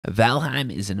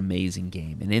Valheim is an amazing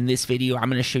game, and in this video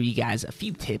I'm going to show you guys a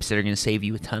few tips that are going to save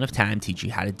you a ton of time, teach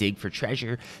you how to dig for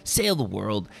treasure, sail the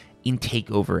world, and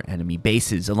take over enemy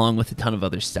bases, along with a ton of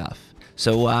other stuff.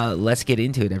 So let's get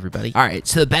into it, everybody. All right,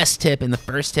 so the best tip and the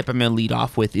first tip I'm going to lead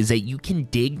off with is that you can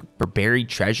dig for buried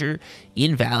treasure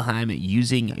in Valheim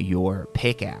using your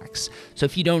pickaxe. So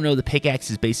if you don't know, the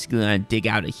pickaxe is basically going to dig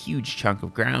out a huge chunk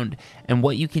of ground, and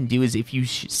what you can do is if you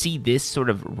see this sort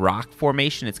of rock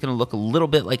formation, it's going to look a little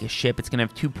bit like a ship. It's going to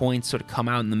have 2 points sort of come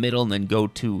out in the middle and then go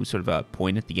to sort of a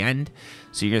point at the end.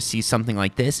 So you're going to see something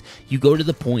like this. You go to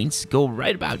the points, go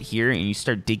right about here, and you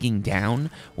start digging down.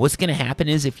 What's going to happen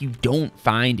is if you don't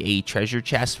find a treasure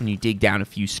chest when you dig down a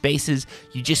few spaces,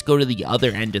 you just go to the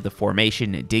other end of the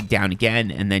formation and dig down again,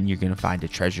 and then you're going to find a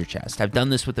treasure chest. I've done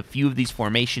this with a few of these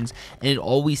formations, and it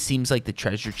always seems like the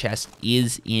treasure chest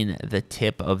is in the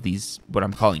tip of these, what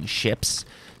I'm calling ships.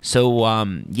 So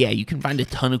yeah, you can find a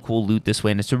ton of cool loot this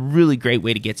way, and it's a really great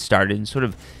way to get started and sort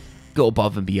of go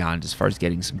above and beyond as far as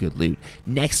getting some good loot.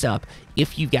 Next up,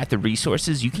 if you've got the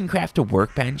resources, you can craft a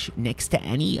workbench next to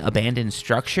any abandoned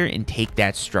structure and take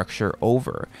that structure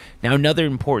over. Now, another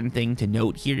important thing to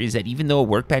note here is that even though a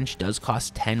workbench does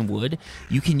cost 10 wood,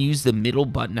 you can use the middle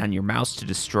button on your mouse to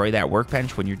destroy that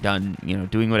workbench when you're done,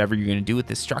 doing whatever you're going to do with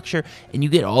this structure, and you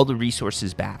get all the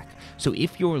resources back. So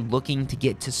if you're looking to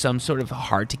get to some sort of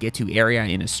hard to get to area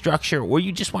in a structure, or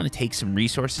you just want to take some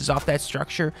resources off that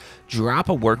structure, drop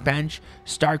a workbench,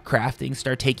 start crafting,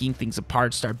 start taking things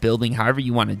apart, start building however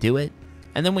you want to do it.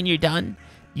 And then when you're done,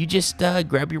 you just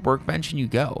grab your workbench and you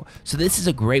go. So this is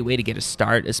a great way to get a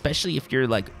start, especially if you're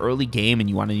like early game and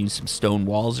you want to use some stone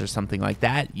walls or something like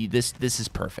that. This is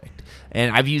perfect.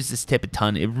 And I've used this tip a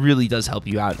ton. It really does help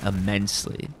you out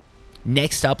immensely.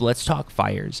 Next up, let's talk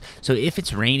fires. So if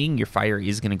it's raining, your fire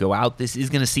is going to go out. This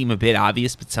is going to seem a bit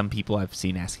obvious, but some people I've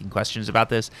seen asking questions about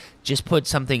this. Just put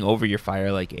something over your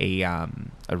fire like a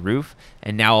roof,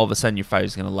 and now all of a sudden your fire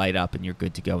is going to light up and you're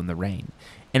good to go in the rain.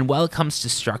 And while it comes to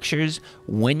structures,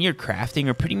 when you're crafting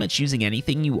or pretty much using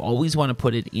anything, you always want to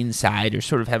put it inside or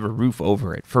sort of have a roof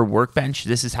over it. For a workbench,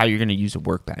 this is how you're going to use a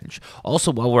workbench. Also,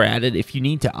 while we're at it, if you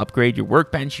need to upgrade your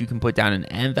workbench, you can put down an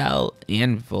anvil,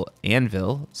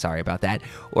 sorry about that,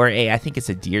 or I think it's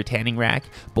a deer tanning rack.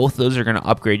 Both of those are going to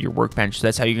upgrade your workbench. So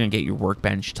that's how you're going to get your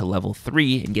workbench to level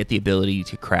 3 and get the ability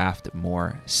to craft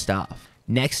more stuff.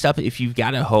 Next up, if you've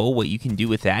got a hoe, what you can do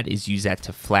with that is use that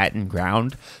to flatten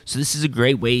ground. So this is a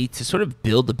great way to sort of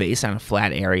build the base on a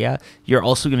flat area. You're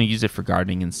also going to use it for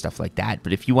gardening and stuff like that.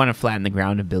 But if you want to flatten the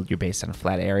ground and build your base on a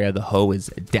flat area, the hoe is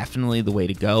definitely the way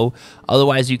to go.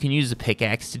 Otherwise, you can use the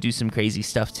pickaxe to do some crazy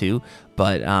stuff too.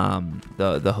 But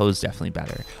the hoe is definitely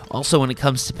better. Also, when it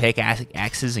comes to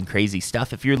pickaxes and crazy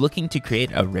stuff, if you're looking to create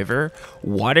a river,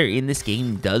 water in this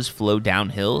game does flow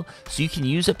downhill. So you can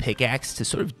use a pickaxe to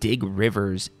sort of dig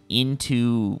rivers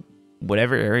into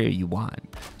whatever area you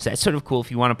want. So that's sort of cool if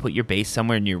you want to put your base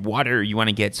somewhere near water, or you want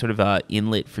to get sort of an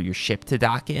inlet for your ship to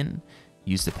dock in.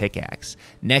 Use the pickaxe.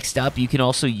 Next up, you can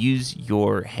also use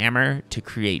your hammer to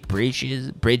create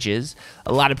bridges.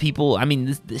 A lot of people, I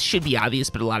mean, this should be obvious,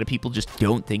 but a lot of people just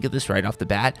don't think of this right off the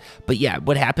bat. But yeah,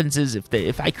 what happens is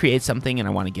if I create something and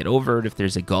I want to get over it, if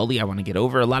there's a gully I want to get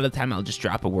over, a lot of the time I'll just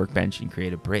drop a workbench and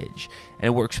create a bridge. And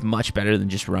it works much better than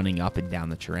just running up and down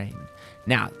the terrain.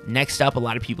 Now, next up, a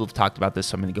lot of people have talked about this,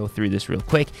 so I'm going to go through this real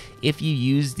quick. If you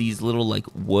use these little like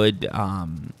wood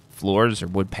floors or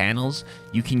wood panels,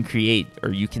 you can create or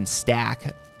you can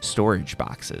stack storage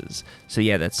boxes. So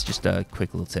yeah, that's just a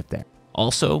quick little tip there.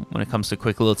 Also, when it comes to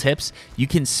quick little tips, you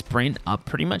can sprint up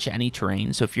pretty much any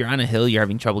terrain. So if you're on a hill, you're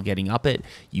having trouble getting up it,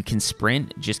 you can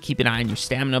sprint. Just keep an eye on your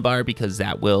stamina bar, because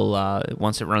that will,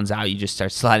 once it runs out, you just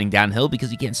start sliding downhill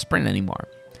because you can't sprint anymore.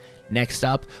 Next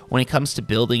up, when it comes to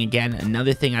building, again,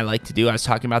 another thing I like to do, I was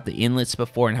talking about the inlets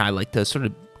before and how I like to sort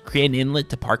of create an inlet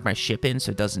to park my ship in so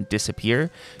it doesn't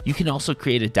disappear. You can also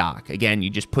create a dock. Again,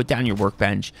 you just put down your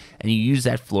workbench and you use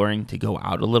that flooring to go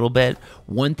out a little bit.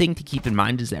 One thing to keep in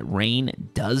mind is that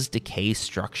rain does decay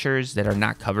structures that are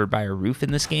not covered by a roof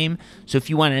in this game. So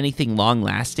if you want anything long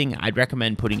lasting, I'd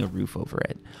recommend putting a roof over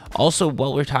it. Also,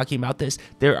 while we're talking about this,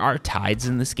 there are tides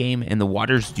in this game and the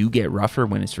waters do get rougher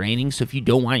when it's raining. So if you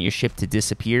don't want your ship to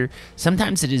disappear,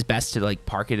 sometimes it is best to like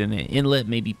park it in an inlet,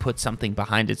 maybe put something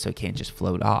behind it so it can't just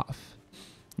float off.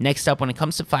 Next up, when it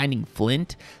comes to finding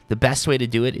flint, the best way to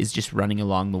do it is just running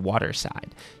along the water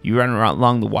side. You run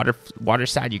along the water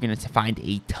side, you're going to find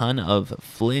a ton of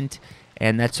flint,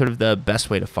 and that's sort of the best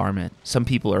way to farm it. Some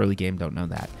people early game don't know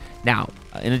that. Now,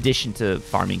 in addition to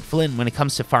farming flint, when it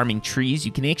comes to farming trees,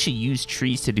 you can actually use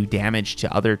trees to do damage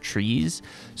to other trees.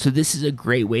 So this is a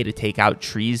great way to take out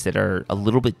trees that are a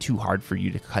little bit too hard for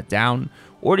you to cut down,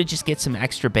 or to just get some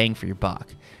extra bang for your buck.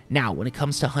 Now, when it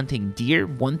comes to hunting deer,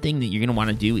 one thing that you're going to want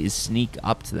to do is sneak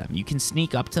up to them. You can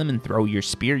sneak up to them and throw your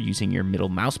spear using your middle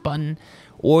mouse button,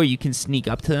 or you can sneak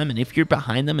up to them, and if you're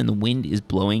behind them and the wind is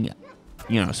blowing,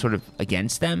 sort of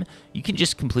against them, you can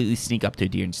just completely sneak up to a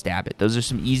deer and stab it. Those are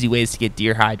some easy ways to get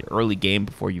deer hide early game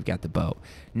before you've got the bow.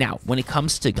 Now, when it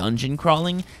comes to dungeon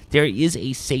crawling, there is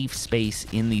a safe space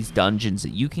in these dungeons that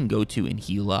you can go to and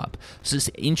heal up. So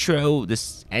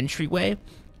this entryway,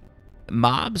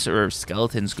 mobs or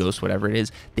skeletons, ghosts, whatever it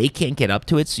is, they can't get up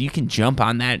to it, so you can jump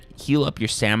on that, heal up your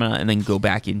stamina, and then go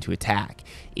back into attack.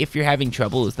 If you're having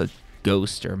trouble with the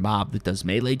ghost or mob that does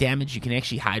melee damage, you can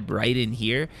actually hide right in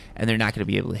here and they're not going to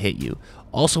be able to hit you.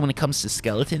 Also, when it comes to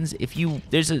skeletons,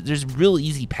 there's a real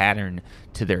easy pattern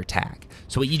to their attack.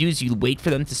 So what you do is you wait for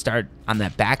them to start on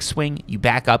that back swing, you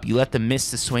back up, you let them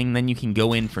miss the swing, then you can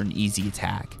go in for an easy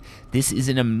attack. This is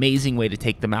an amazing way to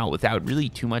take them out without really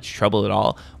too much trouble at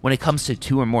all. When it comes to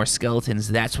 2 or more skeletons,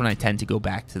 that's when I tend to go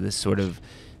back to this sort of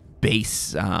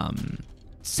base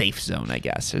safe zone, I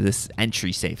guess, or this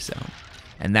entry safe zone.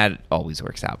 And that always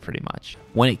works out pretty much.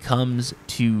 When it comes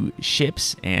to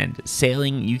ships and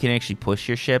sailing, you can actually push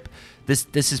your ship.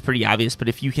 This is pretty obvious, but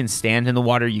if you can stand in the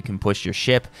water, you can push your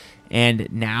ship.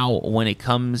 And now when it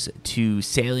comes to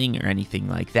sailing or anything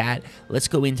like that, let's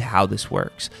go into how this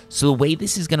works. So the way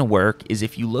this is going to work is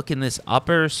if you look in this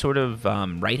upper sort of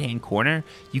right-hand corner,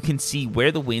 you can see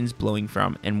where the wind's blowing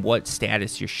from and what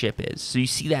status your ship is. So you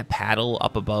see that paddle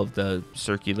up above the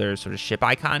circular sort of ship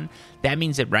icon? That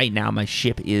means that right now my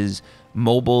ship is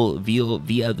mobile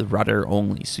via the rudder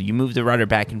only. So you move the rudder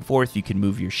back and forth, you can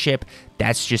move your ship.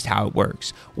 That's just how it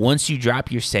works. Once you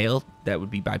drop your sail, that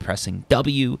would be by pressing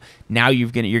W. Now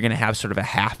you're gonna have sort of a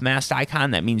half mast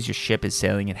icon. That means your ship is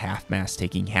sailing at half mast,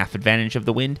 taking half advantage of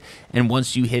the wind. And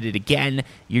once you hit it again,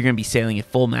 you're gonna be sailing at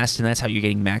full mast, and that's how you're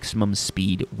getting maximum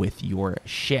speed with your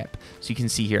ship. So you can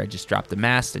see here I just dropped the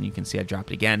mast, and you can see I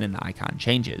dropped again, and the icon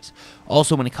changes.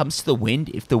 Also, when it comes to the wind,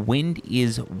 if the wind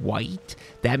is white,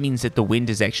 that means that the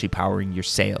wind is actually powering your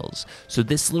sails. So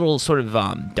this little sort of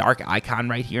dark icon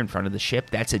right here in front of the ship,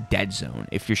 that's a dead zone.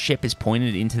 If your ship is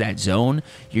pointed into that zone,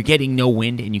 you're getting no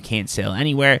wind and you can't sail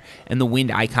anywhere, and the wind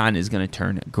icon is going to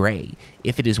turn gray.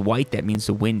 If it is white, that means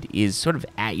the wind is sort of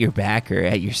at your back or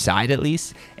at your side at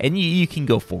least, and you can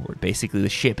go forward. Basically, the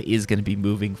ship is going to be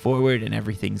moving forward and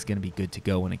everything's going to be good to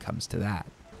go when it comes to that.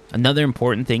 Another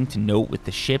important thing to note with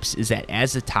the ships is that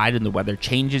as the tide and the weather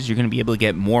changes, you're going to be able to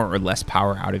get more or less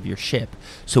power out of your ship.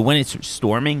 So when it's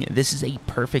storming, this is a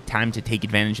perfect time to take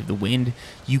advantage of the wind.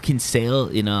 You can sail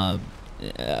in a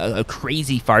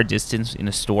crazy far distance in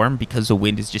a storm because the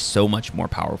wind is just so much more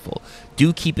powerful.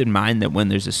 Do keep in mind that when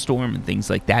there's a storm and things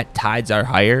like that, tides are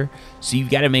higher, so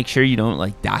you've got to make sure you don't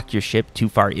like dock your ship too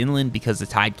far inland because the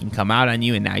tide can come out on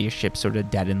you and now your ship's sort of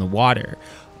dead in the water.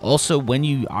 Also, when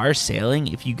you are sailing,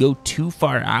 if you go too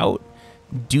far out,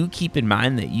 do keep in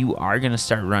mind that you are going to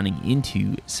start running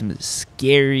into some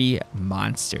scary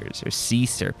monsters or sea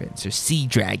serpents or sea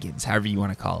dragons, however you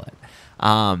want to call it.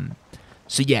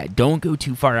 So yeah, don't go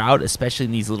too far out, especially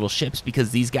in these little ships,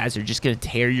 because these guys are just going to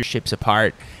tear your ships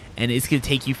apart, and it's going to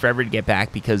take you forever to get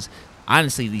back because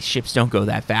honestly, these ships don't go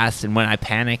that fast, and when I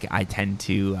panic, I tend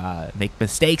to make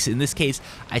mistakes. In this case,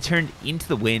 I turned into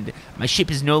the wind. My ship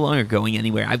is no longer going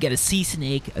anywhere. I've got a sea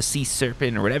snake, a sea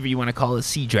serpent, or whatever you want to call it, a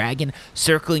sea dragon,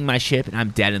 circling my ship, and I'm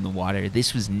dead in the water.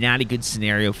 This was not a good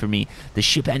scenario for me. The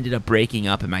ship ended up breaking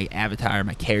up, and my avatar,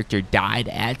 my character, died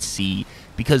at sea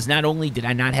because not only did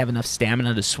I not have enough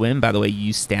stamina to swim — by the way, you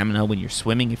use stamina when you're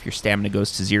swimming. If your stamina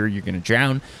goes to 0, you're going to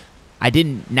drown. I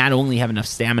didn't not only have enough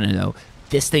stamina, though,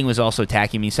 this thing was also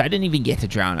attacking me, so I didn't even get to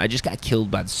drown. I just got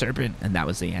killed by the serpent, and that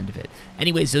was the end of it.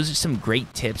 Anyways, those are some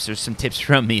great tips, or some tips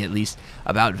from me at least,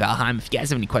 about Valheim. If you guys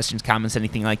have any questions, comments,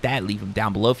 anything like that, leave them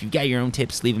down below. If you've got your own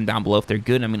tips, leave them down below. If they're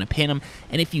good, I'm going to pin them.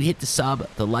 And if you hit the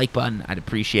like button, I'd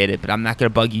appreciate it, but I'm not going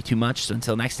to bug you too much. So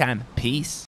until next time, peace.